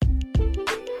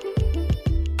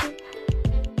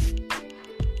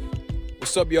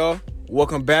What's up, y'all?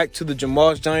 Welcome back to the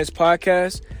Jamal's Giants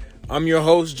podcast. I'm your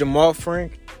host, Jamal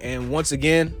Frank, and once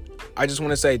again, I just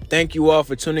want to say thank you all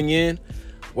for tuning in,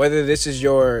 whether this is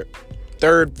your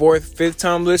third, fourth, fifth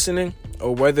time listening,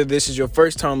 or whether this is your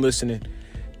first time listening.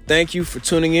 Thank you for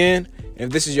tuning in.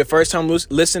 If this is your first time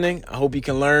listening, I hope you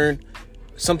can learn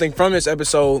something from this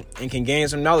episode and can gain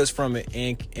some knowledge from it,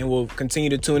 and will continue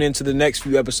to tune into the next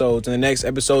few episodes and the next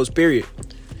episodes, period.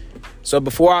 So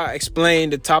before I explain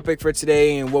the topic for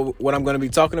today and what I'm going to be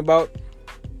talking about,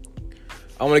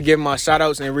 I want to give my shout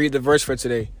outs and read the verse for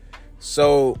today.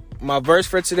 So my verse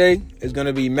for today is going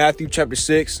to be Matthew chapter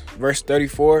 6, verse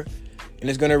 34. And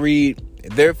it's going to read,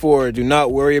 "Therefore, do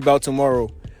not worry about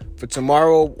tomorrow, for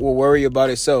tomorrow will worry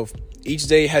about itself. Each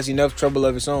day has enough trouble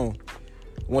of its own."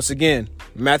 Once again,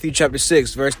 Matthew chapter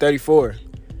 6, verse 34.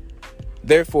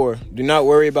 "Therefore, do not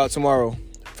worry about tomorrow,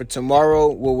 for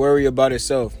tomorrow will worry about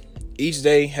itself. Each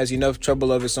day has enough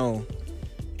trouble of its own."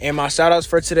 And my shout outs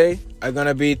for today are going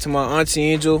to be to my auntie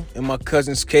Angel and my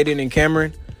cousins Kaden and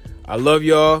Cameron. I love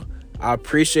y'all. I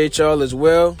appreciate y'all as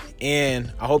well.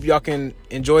 And I hope y'all can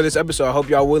enjoy this episode. I hope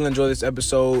y'all will enjoy this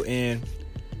episode and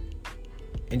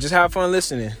just have fun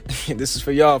listening. This is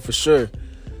for y'all for sure.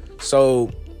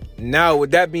 So now with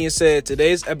that being said,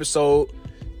 today's episode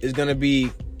is going to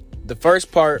be the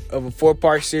first part of a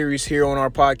 4-part series here on our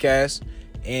podcast.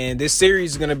 And this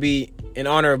series is going to be in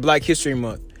honor of Black History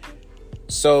Month.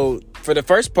 So for the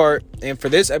first part, and for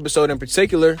this episode in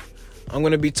particular, I'm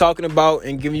going to be talking about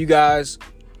and giving you guys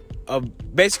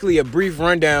basically a brief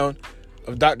rundown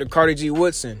of Dr. Carter G.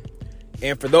 Woodson.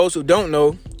 And for those who don't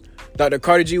know, Dr.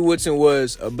 Carter G. Woodson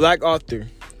was a Black author,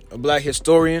 a Black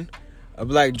historian, a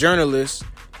Black journalist,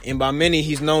 and by many,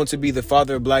 he's known to be the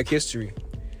father of Black history.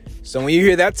 So when you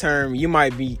hear that term, you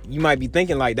might be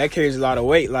thinking like that carries a lot of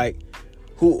weight. Like,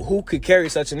 who could carry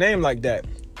such a name like that?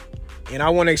 And I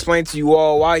want to explain to you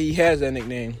all why he has that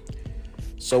nickname.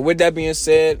 So with that being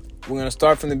said, we're going to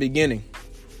start from the beginning.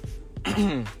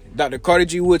 Dr. Carter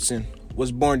G. Woodson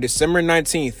was born December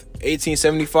 19th,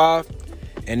 1875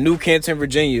 in New Canton,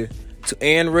 Virginia, to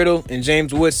Ann Riddle and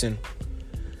James Woodson.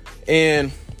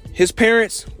 And his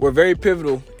parents were very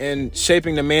pivotal in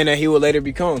shaping the man that he would later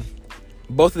become.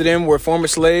 Both of them were former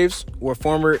slaves, were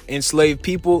former enslaved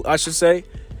people, I should say.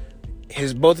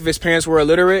 Both of his parents were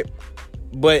illiterate,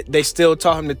 but they still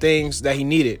taught him the things that he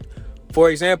needed. For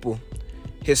example,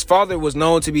 his father was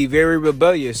known to be very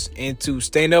rebellious and to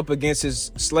stand up against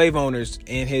his slave owners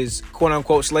and his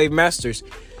quote-unquote slave masters.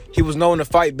 He was known to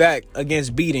fight back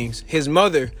against beatings. His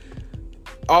mother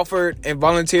offered and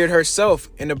volunteered herself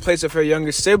in the place of her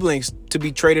younger siblings to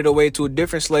be traded away to a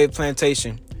different slave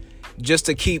plantation, just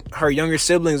to keep her younger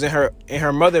siblings and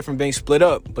her mother from being split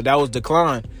up, but that was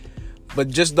declined. But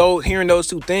just hearing those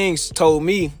two things told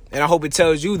me, and I hope it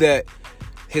tells you, that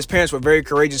his parents were very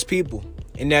courageous people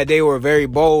and that they were very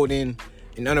bold and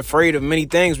unafraid of many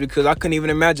things, because I couldn't even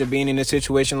imagine being in a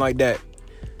situation like that.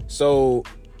 So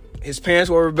his parents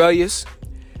were rebellious.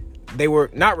 They were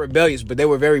not rebellious, but they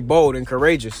were very bold and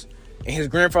courageous. And his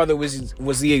grandfather was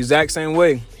the exact same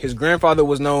way. His grandfather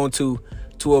was known to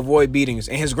avoid beatings.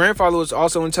 And his grandfather was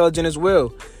also intelligent as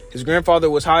well. His grandfather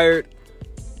was hired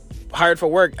for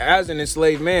work as an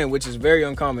enslaved man, which is very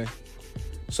uncommon.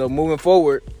 So moving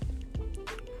forward,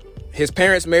 his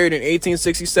parents married in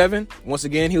 1867. Once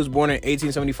again, he was born in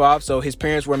 1875. So his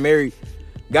parents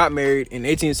got married in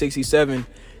 1867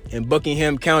 in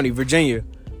Buckingham County, Virginia,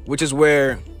 which is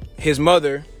where his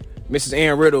mother, Mrs.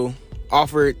 Ann Riddle,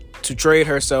 offered to trade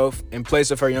herself in place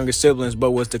of her younger siblings,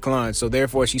 but was declined. So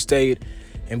therefore, she stayed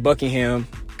in Buckingham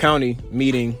County,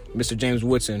 meeting Mr. James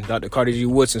Woodson, Dr. Carter G.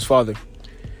 Woodson's father.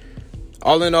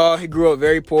 All in all, he grew up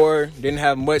very poor, didn't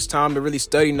have much time to really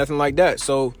study, nothing like that.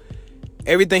 So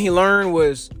everything he learned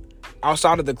was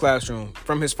outside of the classroom,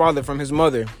 from his father, from his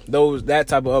mother, that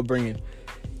type of upbringing.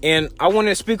 And I want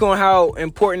to speak on how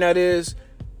important that is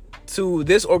to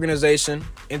this organization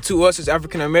and to us as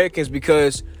African Americans,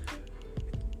 because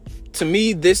to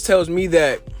me, this tells me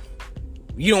that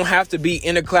you don't have to be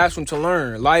in a classroom to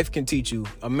learn. Life can teach you.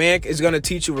 A man is going to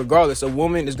teach you regardless. A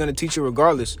woman is going to teach you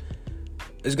regardless.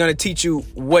 It's going to teach you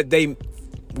what they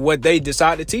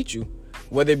decide to teach you,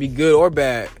 whether it be good or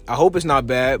bad. I hope it's not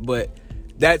bad, but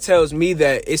that tells me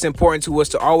that it's important to us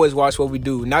to always watch what we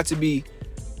do, not to be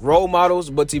role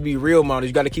models, but to be real models.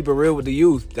 You got to keep it real with the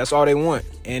youth. That's all they want.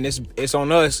 And it's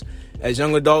on us as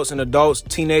young adults and adults,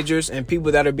 teenagers, and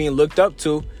people that are being looked up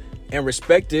to and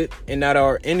respected and that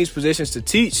are in these positions to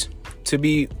teach, to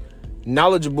be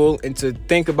knowledgeable and to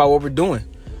think about what we're doing.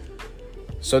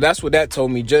 So that's what that told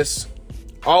me. Just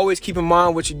always keep in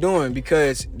mind what you're doing,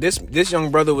 because this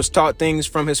young brother was taught things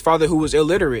from his father who was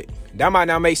illiterate. That might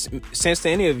not make sense to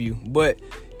any of you, but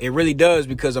it really does,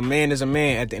 because a man is a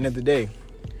man at the end of the day.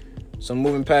 So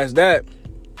moving past that,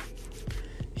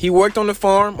 he worked on the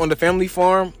farm, on the family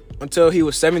farm, until he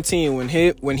was 17 when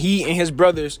he and his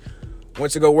brothers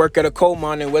went to go work at a coal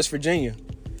mine in West Virginia.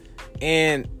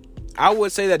 And I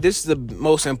would say that this is the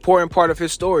most important part of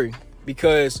his story,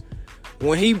 because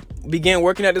when he began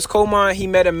working at this coal mine, he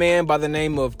met a man by the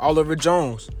name of Oliver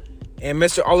Jones. And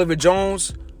Mr. Oliver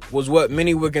Jones was what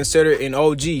many would consider an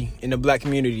OG in the black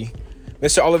community.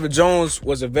 Mr. Oliver Jones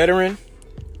was an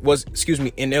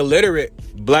illiterate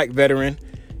black veteran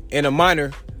and a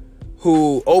miner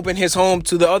who opened his home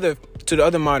to the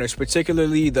other miners,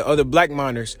 particularly the other black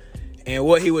miners. And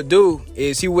what he would do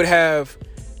is he would have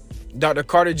Dr.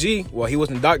 Carter G. Well, he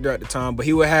wasn't a doctor at the time, but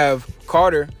he would have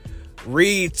Carter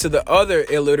read to the other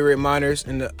illiterate miners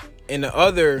and the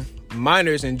other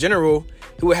miners in general.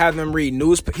 He would have him read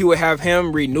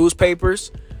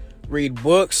newspapers, read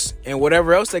books, and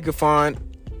whatever else they could find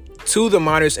to the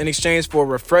miners in exchange for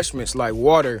refreshments like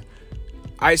water,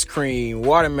 ice cream,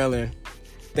 watermelon,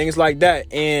 things like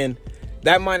that. And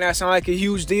that might not sound like a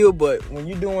huge deal, but when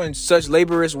you're doing such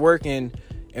laborious work and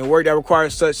work that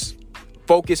requires such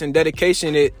focus and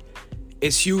dedication,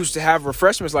 it's huge to have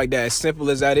refreshments like that, as simple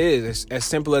as that is, as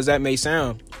simple as that may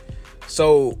sound.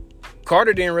 So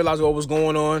Carter didn't realize what was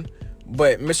going on,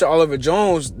 but Mr. Oliver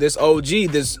Jones, this OG,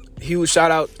 this huge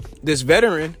shout out, this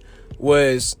veteran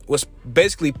was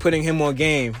basically putting him on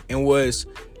game and was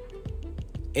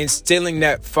instilling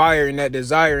that fire and that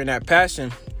desire and that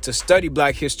passion to study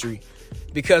black history.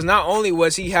 Because not only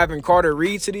was he having Carter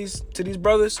read to these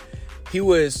brothers,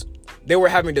 they were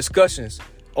having discussions,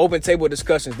 open table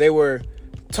discussions. They were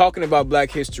talking about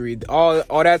black history, all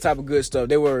that type of good stuff.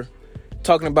 They were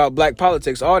talking about black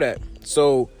politics, all that.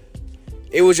 So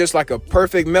it was just like a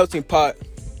perfect melting pot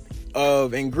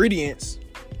of ingredients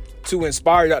to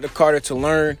inspire Dr. Carter to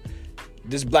learn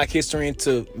this black history and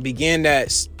to begin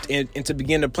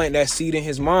to plant that seed in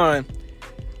his mind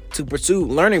to pursue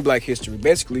learning black history,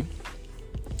 basically.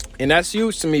 And that's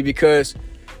huge to me, because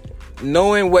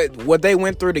knowing what they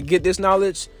went through to get this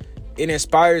knowledge, it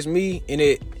inspires me, and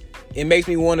it makes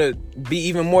me want to be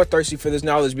even more thirsty for this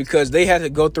knowledge, because they had to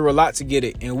go through a lot to get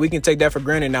it, and we can take that for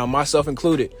granted now, myself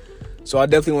included. So I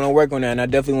definitely want to work on that, and I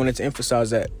definitely wanted to emphasize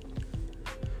that.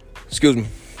 Excuse me.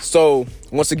 So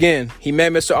once again, he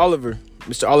met Mr.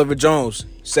 Oliver Jones,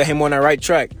 set him on that right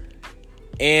track.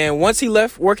 And once he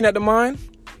left working at the mine,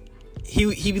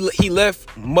 he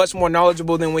left much more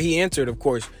knowledgeable than when he entered, of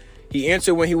course. He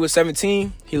entered when he was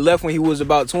 17. He left when he was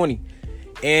about 20.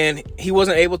 And he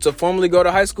wasn't able to formally go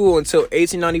to high school until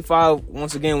 1895,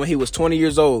 once again, when he was 20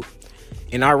 years old.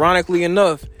 And ironically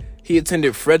enough, he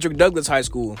attended Frederick Douglass High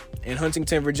School in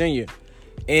Huntington, Virginia.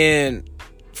 And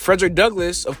Frederick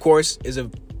Douglass, of course, is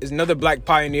another black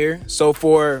pioneer. So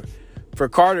for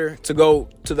Carter to go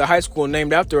to the high school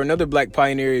named after another black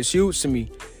pioneer is huge to me.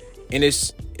 And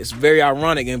it's very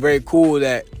ironic and very cool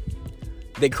that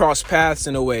they cross paths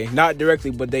in a way. Not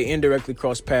directly, but they indirectly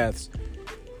cross paths.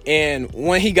 And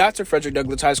when he got to Frederick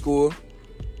Douglass High School,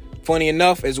 funny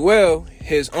enough as well,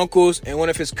 his uncles and one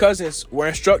of his cousins were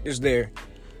instructors there.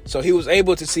 So he was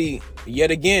able to see,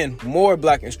 yet again, more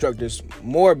black instructors,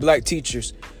 more black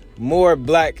teachers, more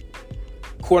black,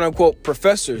 quote-unquote,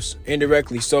 professors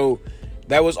indirectly. So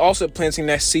that was also planting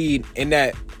that seed and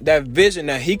that vision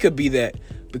that he could be that.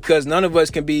 Because none of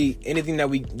us can be anything that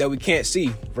we can't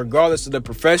see, regardless of the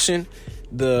profession,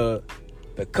 the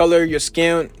color of your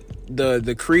skin,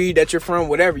 the creed that you're from,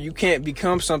 whatever. You can't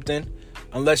become something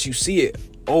unless you see it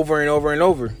over and over and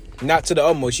over. Not to the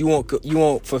utmost. You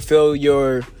won't fulfill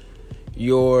your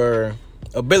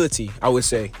ability, I would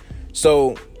say.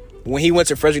 So when he went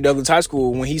to Frederick Douglass High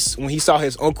School, when he saw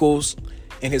his uncles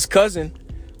and his cousin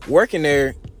working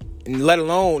there, and let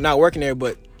alone not working there,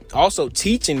 but also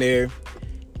teaching there,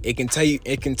 it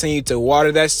continued to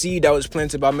water that seed that was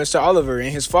planted by Mr. Oliver and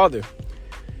his father.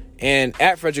 And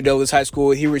at Frederick Douglass High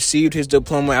School, he received his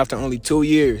diploma after only 2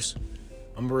 years.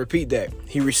 I'm going to repeat that.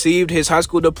 He received his high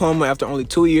school diploma after only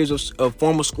 2 years of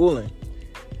formal schooling.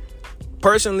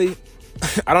 Personally,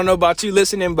 I don't know about you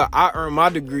listening, but I earned my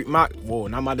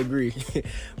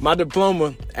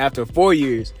diploma after 4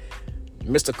 years.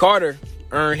 Mr. Carter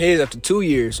earned his after 2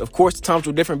 years. Of course, the times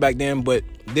were different back then, but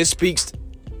this speaks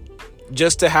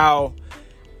just to how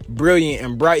brilliant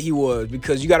and bright he was,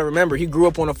 because you got to remember, he grew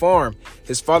up on a farm.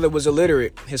 His father was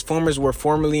illiterate. His farmers were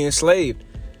formerly enslaved.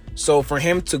 So for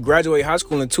him to graduate high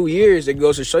school in 2 years, it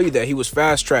goes to show you that he was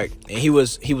fast-tracked and he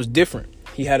was different.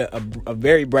 He had a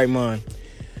very bright mind.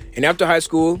 And after high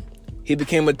school, he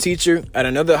became a teacher at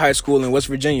another high school in West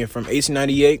Virginia from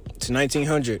 1898 to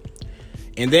 1900.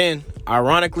 And then,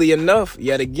 ironically enough,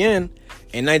 yet again,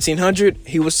 in 1900,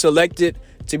 he was selected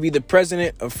to be the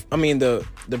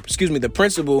the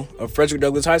principal of Frederick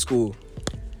Douglass High School.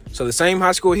 So the same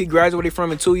high school he graduated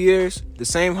from in 2 years, the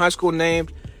same high school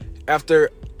named after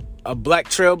a black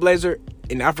trailblazer,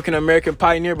 an African American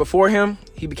pioneer before him,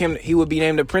 he would be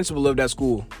named the principal of that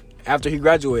school after he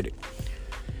graduated.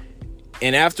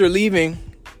 And after leaving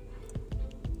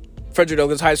Frederick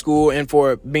Douglass High School and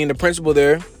for being the principal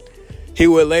there, he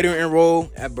would later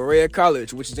enroll at Berea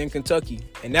College, which is in Kentucky.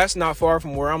 And that's not far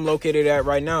from where I'm located at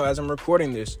right now as I'm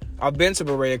recording this. I've been to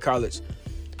Berea College.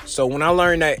 So when I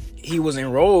learned that he was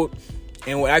enrolled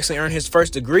and would actually earn his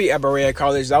first degree at Berea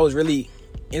College, that was really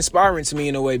inspiring to me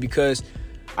in a way, because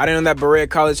I didn't know that Berea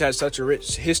College had such a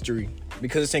rich history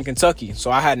because it's in Kentucky. So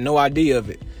I had no idea of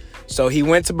it. So he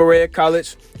went to Berea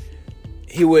College.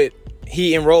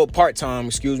 He enrolled part-time,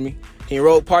 He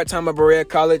enrolled part-time at Berea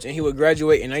College, and he would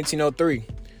graduate in 1903.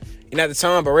 And at the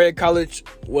time, Berea College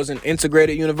was an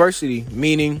integrated university,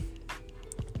 meaning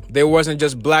there wasn't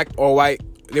just black or white.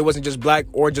 There wasn't just black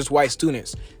or just white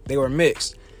students. They were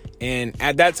mixed. And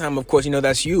at that time, of course,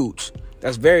 that's huge.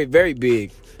 That's very, very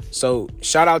big. So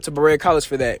shout out to Berea College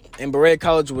for that. And Berea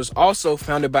College was also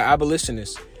founded by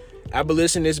abolitionists.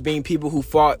 Abolitionists being people who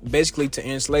fought basically to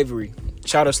end slavery,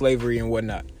 chattel slavery and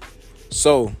whatnot.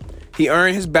 So he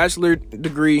earned his bachelor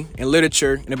degree in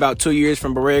literature in about 2 years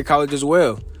from Berea College as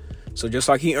well. So just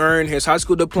like he earned his high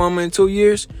school diploma in 2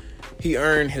 years, he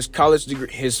earned his college degree,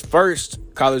 his first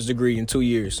college degree in 2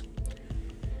 years.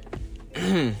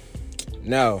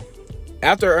 Now,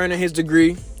 after earning his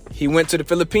degree, he went to the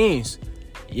Philippines.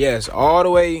 Yes, all the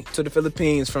way to the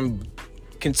Philippines from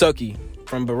Kentucky,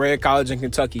 from Berea College in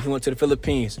Kentucky. He went to the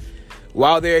Philippines.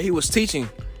 While there, he was teaching.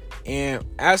 And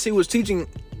as he was teaching,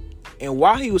 and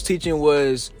while he was teaching,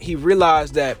 he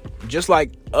realized that just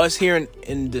like us here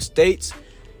in the States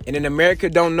and in America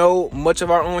don't know much of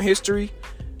our own history,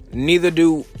 neither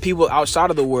do people outside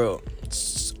of the world,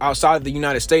 outside of the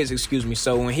United States,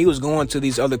 So when he was going to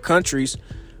these other countries,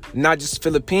 not just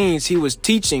Philippines, he was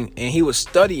teaching and he was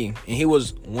studying, and he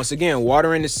was, once again,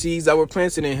 watering the seeds that were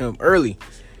planted in him early.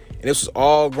 And this was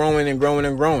all growing and growing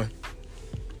and growing.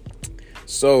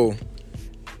 So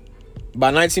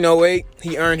by 1908,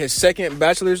 he earned his second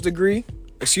bachelor's degree.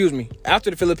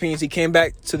 After the Philippines, he came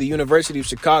back to the University of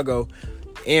Chicago.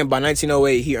 And by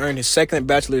 1908, he earned his second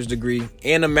bachelor's degree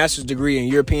and a master's degree in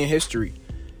European history.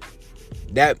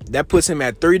 That puts him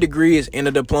at 3 degrees and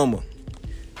a diploma,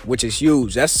 which is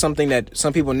huge. That's something that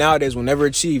some people nowadays will never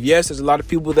achieve. Yes, there's a lot of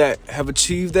people that have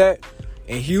achieved that,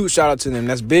 and huge shout out to them.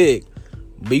 That's big.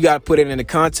 But you got to put it in the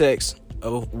context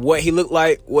of what he looked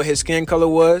like, what his skin color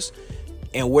was,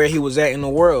 and where he was at in the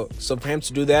world. So for him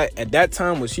to do that at that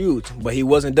time was huge, but he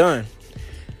wasn't done.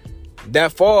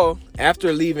 That fall,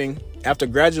 after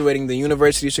graduating the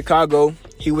University of Chicago,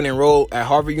 he would enroll at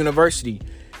Harvard University,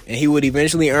 and he would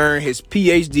eventually earn his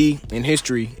PhD in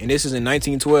history, and this is in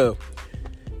 1912.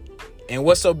 And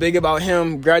what's so big about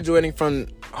him graduating from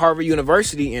Harvard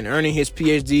University and earning his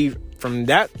PhD from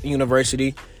that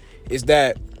university is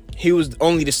that he was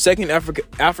only the second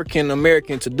African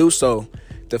American to do so,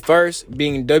 the first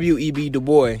being W.E.B. Du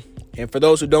Bois. And for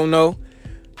those who don't know,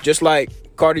 just like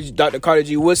Dr. Carter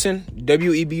G. Woodson,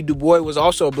 W.E.B. Du Bois was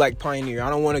also a black pioneer. I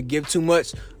don't want to give too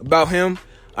much about him.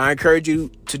 I encourage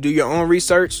you to do your own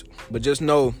research, but just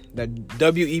know that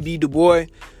W.E.B. Du Bois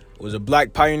was a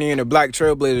black pioneer and a black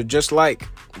trailblazer, just like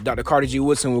Dr. Carter G.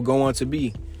 Woodson will go on to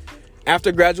be.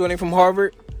 After graduating from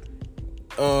Harvard,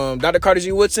 Dr. Carter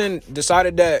G. Woodson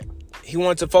decided that he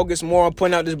wanted to focus more on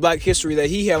pointing out this black history that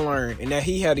he had learned and that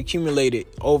he had accumulated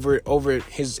over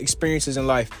his experiences in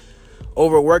life,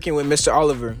 over working with Mr.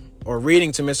 Oliver, or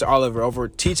reading to Mr. Oliver, over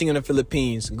teaching in the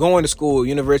Philippines, going to school,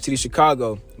 University of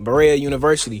Chicago, Berea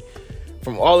University.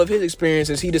 From all of his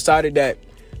experiences, he decided that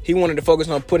he wanted to focus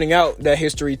on putting out that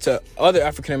history to other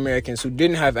African Americans who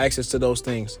didn't have access to those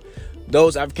things.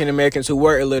 Those African Americans who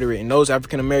were illiterate, and those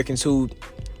African Americans who,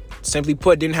 simply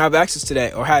put, didn't have access to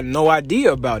that or had no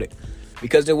idea about it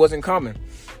because it wasn't common.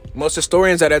 Most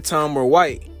historians at that time were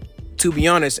white, to be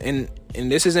honest, and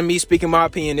this isn't me speaking my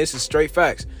opinion, this is straight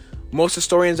facts. Most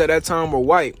historians at that time were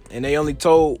white, and they only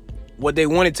told what they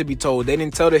wanted to be told. They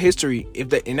didn't tell the history,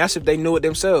 and that's if they knew it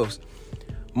themselves.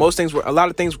 A lot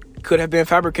of things could have been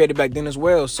fabricated back then as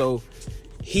well. So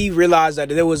he realized that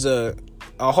there was a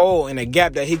hole and a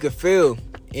gap that he could fill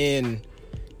in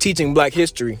teaching black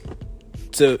history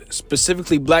to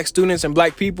specifically black students and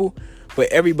black people, but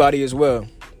everybody as well.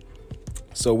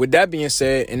 So with that being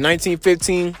said, in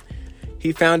 1915,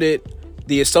 he founded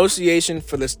the Association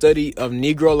for the Study of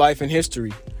Negro Life and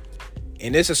History.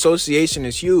 And this association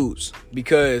is huge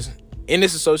because in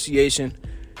this association,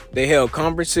 they held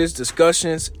conferences,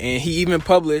 discussions, and they even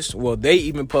published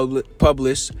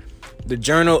the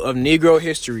Journal of Negro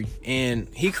History. And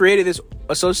he created this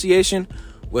association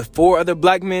with 4 other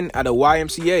black men at a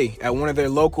YMCA at one of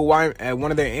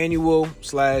their annual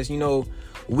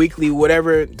 / weekly,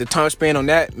 whatever the time span on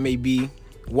that may be,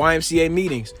 YMCA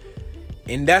meetings.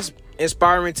 And that's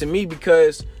inspiring to me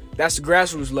because that's the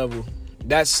grassroots level.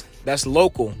 That's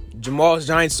local. Jamal's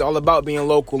Giants is all about being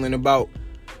local and about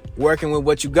working with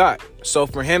what you got. So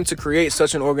for him to create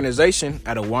such an organization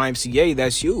at a YMCA,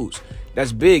 that's huge.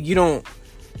 That's big.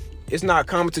 It's not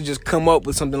common to just come up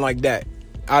with something like that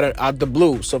out the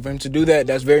blue. So for him to do that,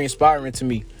 that's very inspiring to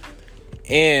me.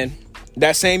 And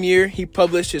that same year, he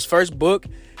published his first book,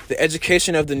 The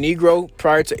Education of the Negro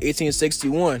Prior to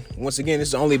 1861. Once again, this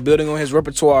is only building on his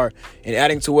repertoire and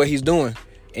adding to what he's doing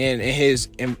and his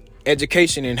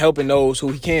education and helping those who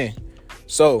he can.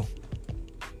 So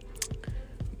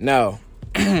now,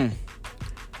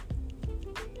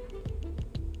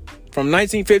 from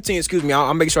 1915,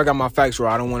 I'll make sure I got my facts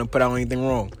right. I don't want to put out anything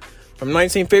wrong. From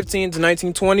 1915 to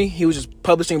 1920, he was just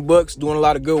publishing books, doing a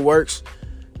lot of good works,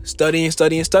 studying.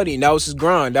 That was his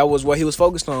grind. That was what he was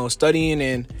focused on, studying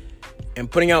and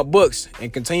putting out books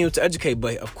and continuing to educate.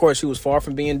 But of course, he was far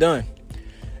from being done.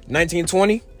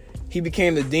 1920, he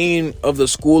became the dean of the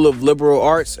School of Liberal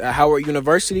Arts at Howard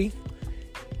University,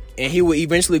 and he would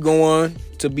eventually go on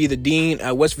to be the dean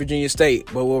at West Virginia State,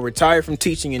 but will retire from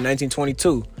teaching in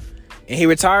 1922. And he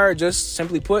retired, just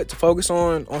simply put, to focus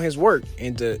on his work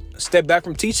and to step back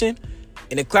from teaching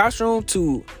in the classroom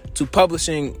to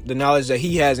publishing the knowledge that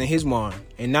he has in his mind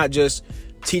and not just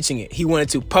teaching it. He wanted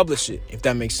to publish it, if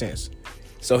that makes sense.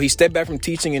 So he stepped back from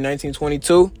teaching in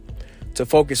 1922 to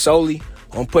focus solely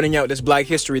on putting out this black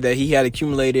history that he had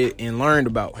accumulated and learned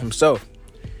about himself.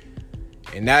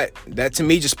 And that to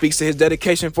me just speaks to his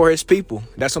dedication for his people.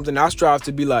 That's something I strive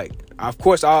to be like. Of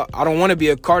course, I don't want to be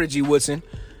a Carter G. Woodson.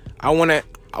 I want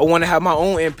to have my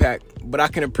own impact, but I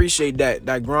can appreciate that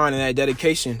grind and that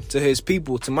dedication to his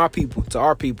people, to my people, to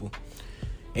our people.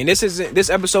 And this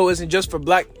episode isn't just for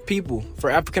black people, for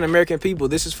African American people.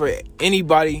 This is for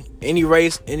anybody, any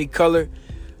race, any color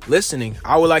listening.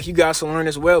 I would like you guys to learn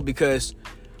as well because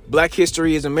black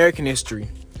history is American history.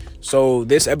 So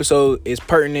this episode is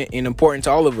pertinent and important to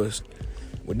all of us.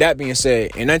 With that being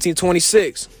said, in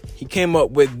 1926, he came up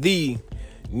with the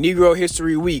Negro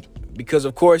History Week because,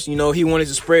 of course, he wanted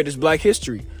to spread his black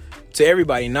history to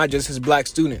everybody, not just his black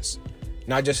students,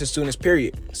 not just his students,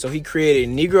 period. So he created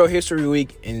Negro History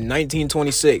Week in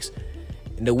 1926.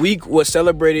 And the week was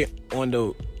celebrated on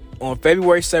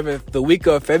February 7th, the week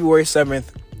of February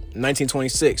 7th,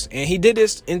 1926. And he did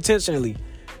this intentionally.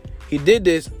 He did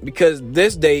this because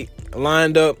this date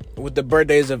lined up with the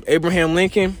birthdays of Abraham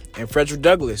Lincoln and Frederick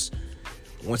Douglass.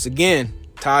 Once again,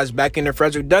 ties back into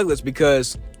Frederick Douglass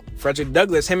because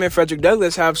him and Frederick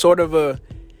Douglass have sort of an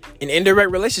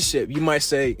indirect relationship, you might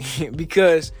say,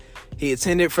 because he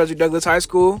attended Frederick Douglass High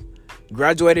School,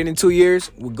 graduated in 2 years,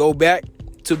 would go back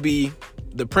to be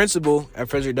the principal at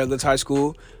Frederick Douglass High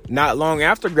School not long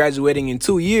after graduating in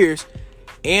 2 years.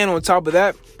 And on top of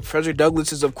that, Frederick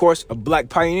Douglass is, of course, a black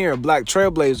pioneer, a black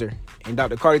trailblazer. And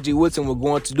Dr. Carter G. Woodson will go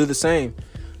on to do the same.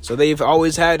 So they've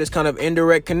always had this kind of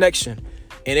indirect connection.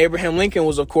 And Abraham Lincoln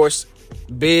was, of course,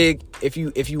 big, if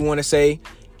you want to say,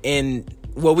 in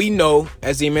what we know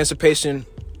as the emancipation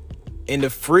and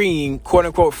the freeing, quote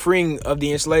unquote, freeing of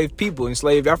the enslaved people,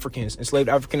 enslaved Africans, enslaved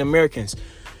African Americans.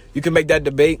 You can make that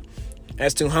debate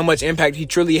as to how much impact he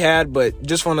truly had, but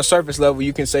just from the surface level,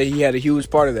 you can say he had a huge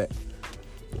part of that.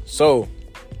 So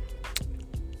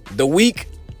the week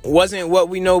wasn't what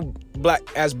we know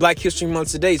as Black History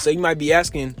Month today. So you might be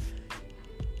asking,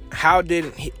 how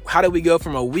did we go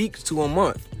from a week to a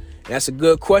month? And that's a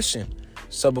good question.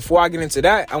 So before I get into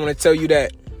that, I want to tell you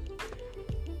that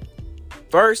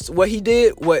first, what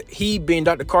he being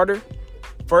Dr. Carter,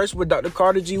 what Dr.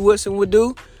 Carter G. Woodson would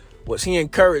do was he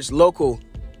encouraged local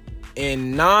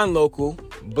and non-local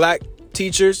black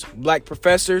teachers, black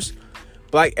professors,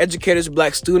 black educators,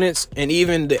 black students, and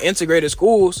even the integrated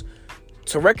schools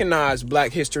to recognize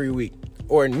Black History Week,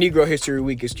 or Negro History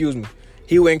Week, excuse me.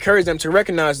 He would encourage them to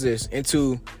recognize this and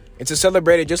to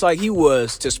celebrate it just like he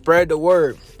was, to spread the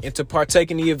word and to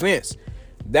partake in the events.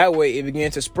 That way it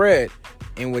began to spread.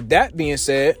 And with that being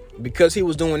said, because he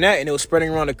was doing that and it was spreading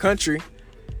around the country,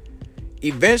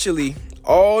 eventually,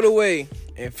 all the way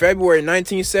in February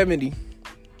 1970,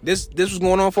 this was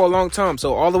going on for a long time.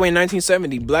 So all the way in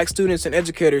 1970, black students and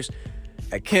educators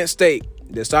at Kent State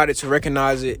decided to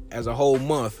recognize it as a whole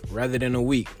month rather than a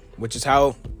week, which is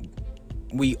how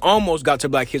we almost got to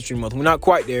Black History Month. We're not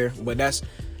quite there, but that's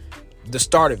the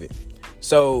start of it.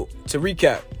 So to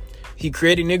recap, he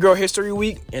created Negro History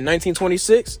Week in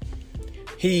 1926.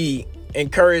 He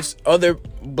encouraged other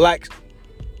Black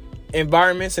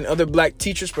environments and other Black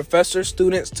teachers, professors,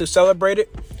 students to celebrate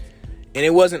it. And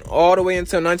it wasn't all the way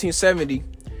until 1970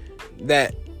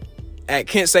 that at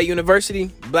Kent State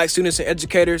University, Black students and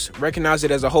educators recognized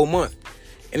it as a whole month.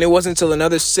 And it wasn't until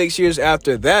another 6 years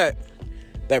after that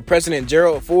President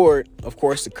Gerald Ford, of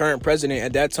course, the current president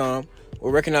at that time,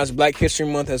 will recognize Black History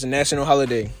Month as a national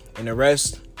holiday. And the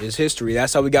rest is history.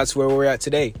 That's how we got to where we're at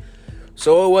today.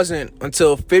 So it wasn't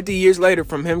until 50 years later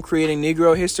from him creating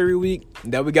Negro History Week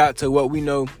that we got to what we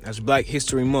know as Black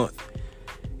History Month.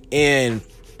 And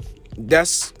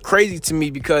that's crazy to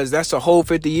me because that's a whole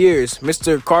 50 years.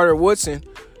 Mr. Carter Woodson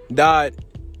died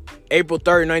April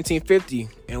 3rd, 1950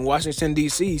 in Washington,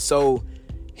 D.C. So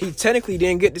he technically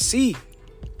didn't get to see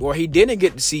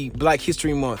Black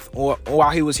History Month or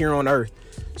while he was here on Earth.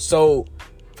 So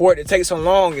for it to take so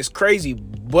long is crazy,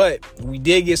 but we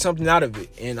did get something out of it.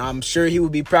 And I'm sure he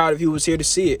would be proud if he was here to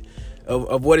see it,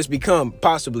 of what it's become,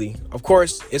 possibly. Of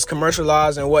course, it's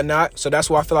commercialized and whatnot. So that's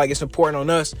why I feel like it's important on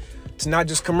us to not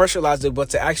just commercialize it, but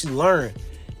to actually learn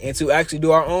and to actually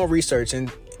do our own research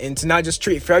and to not just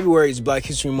treat February as Black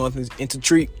History Month and to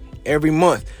treat every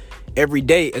month, every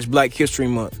day as Black History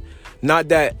Month. Not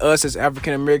that us as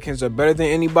African Americans are better than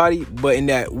anybody, but in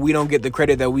that we don't get the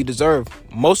credit that we deserve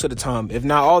most of the time, if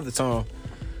not all the time.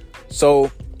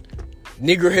 So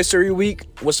Negro History Week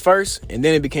was first, and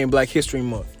then it became Black History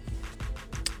Month.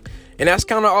 And that's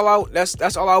kind of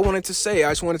that's all I wanted to say.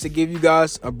 I just wanted to give you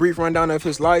guys a brief rundown of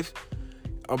his life,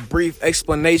 a brief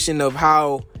explanation of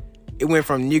how it went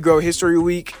from Negro History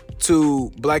Week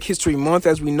to Black History Month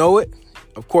as we know it.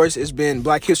 Of course,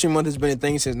 Black History Month has been a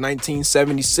thing since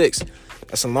 1976.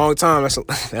 That's a long time.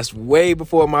 That's way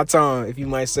before my time, if you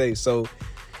might say. So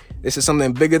this is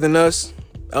something bigger than us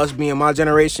being my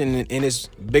generation, and it's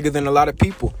bigger than a lot of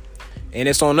people. And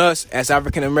it's on us as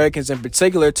African Americans in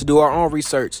particular to do our own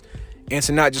research and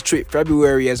to not just treat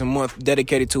February as a month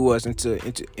dedicated to us, and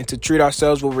to treat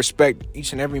ourselves with respect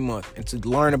each and every month, and to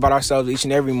learn about ourselves each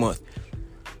and every month.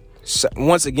 So,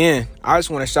 once again, I just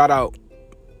want to shout out,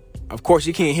 of course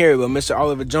you can't hear it, but Mr.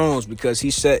 Oliver Jones, because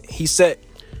he set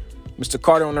Mr.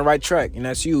 Carter on the right track, and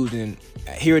that's huge. And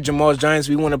here at Jamal's Giants,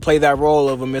 we want to play that role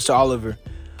of a Mr. Oliver,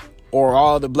 or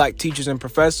all the Black teachers and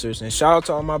professors. And shout out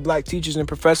to all my Black teachers and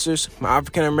professors, my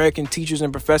African American teachers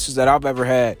and professors that I've ever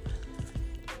had.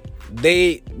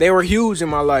 They were huge in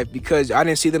my life because I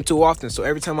didn't see them too often. So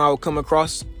every time I would come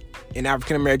across an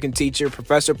African American teacher,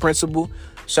 professor, principal,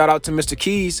 shout out to Mr.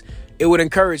 Keys, it would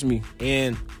encourage me.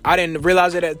 And I didn't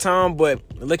realize it at the time, but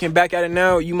looking back at it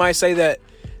now, you might say that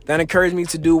encouraged me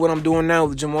to do what I'm doing now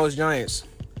with Jamal's Giants.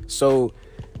 So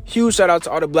huge shout out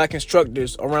to all the Black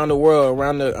instructors around the world,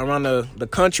 around the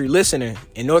country listening,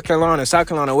 in North Carolina, South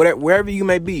Carolina, wherever you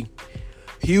may be.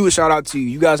 Huge shout out to you.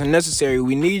 You guys are necessary.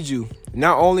 We need you,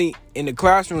 not only in the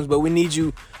classrooms, but we need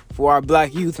you for our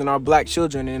Black youth and our Black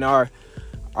children and our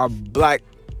Black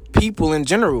people in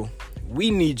general. We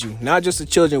need you, not just the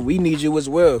children. We need you as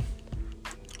well.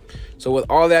 So with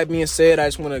all that being said, I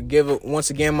just want to give once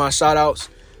again my shout outs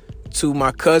to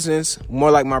my cousins,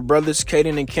 more like my brothers,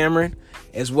 Kaden and Cameron,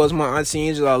 as well as my auntie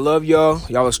Angel. I love y'all.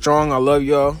 Y'all are strong. I love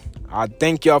y'all. I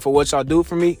thank y'all for what y'all do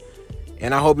for me.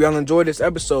 And I hope y'all enjoyed this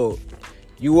episode.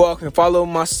 You all can follow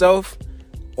myself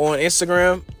on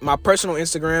Instagram, my personal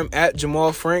Instagram at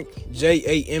Jamal Frank,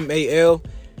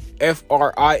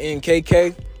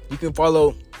 JamalFrinkk. You can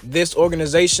follow this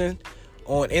organization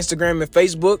on Instagram and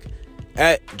Facebook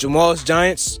at Jamal's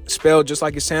Giants, spelled just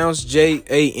like it sounds,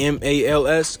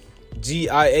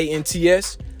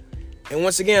 JamalsGiants. And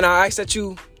once again, I ask that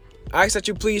you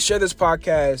please share this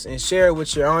podcast and share it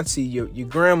with your auntie, your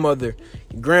grandmother,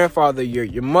 your grandfather,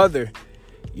 your mother,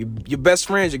 your best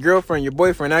friends, your girlfriend, your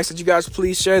boyfriend. I ask that you guys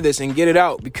please share this and get it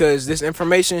out, because this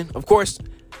information, of course,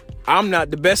 I'm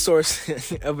not the best source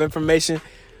of information,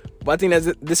 but I think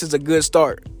that this is a good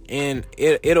start, and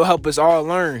it'll help us all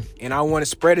learn. And I want to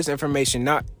spread this information,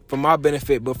 not for my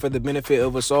benefit, but for the benefit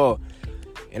of us all.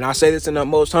 And I say this in the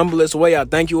most humblest way. I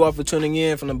thank you all for tuning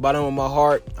in from the bottom of my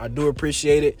heart. I do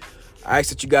appreciate it. I ask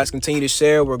that you guys continue to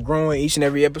share. We're growing each and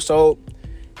every episode.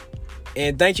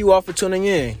 And thank you all for tuning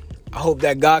in. I hope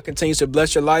that God continues to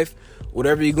bless your life.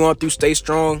 Whatever you're going through, stay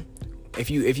strong. If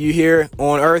you're here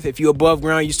on earth, if you're above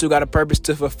ground, you still got a purpose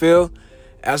to fulfill.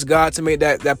 Ask God to make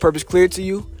that purpose clear to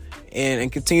you,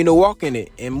 and continue to walk in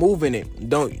it and move in it.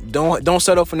 Don't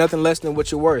settle for nothing less than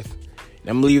what you're worth.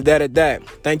 I'm going to leave that at that.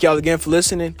 Thank y'all again for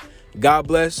listening. God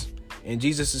bless. And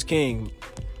Jesus is King.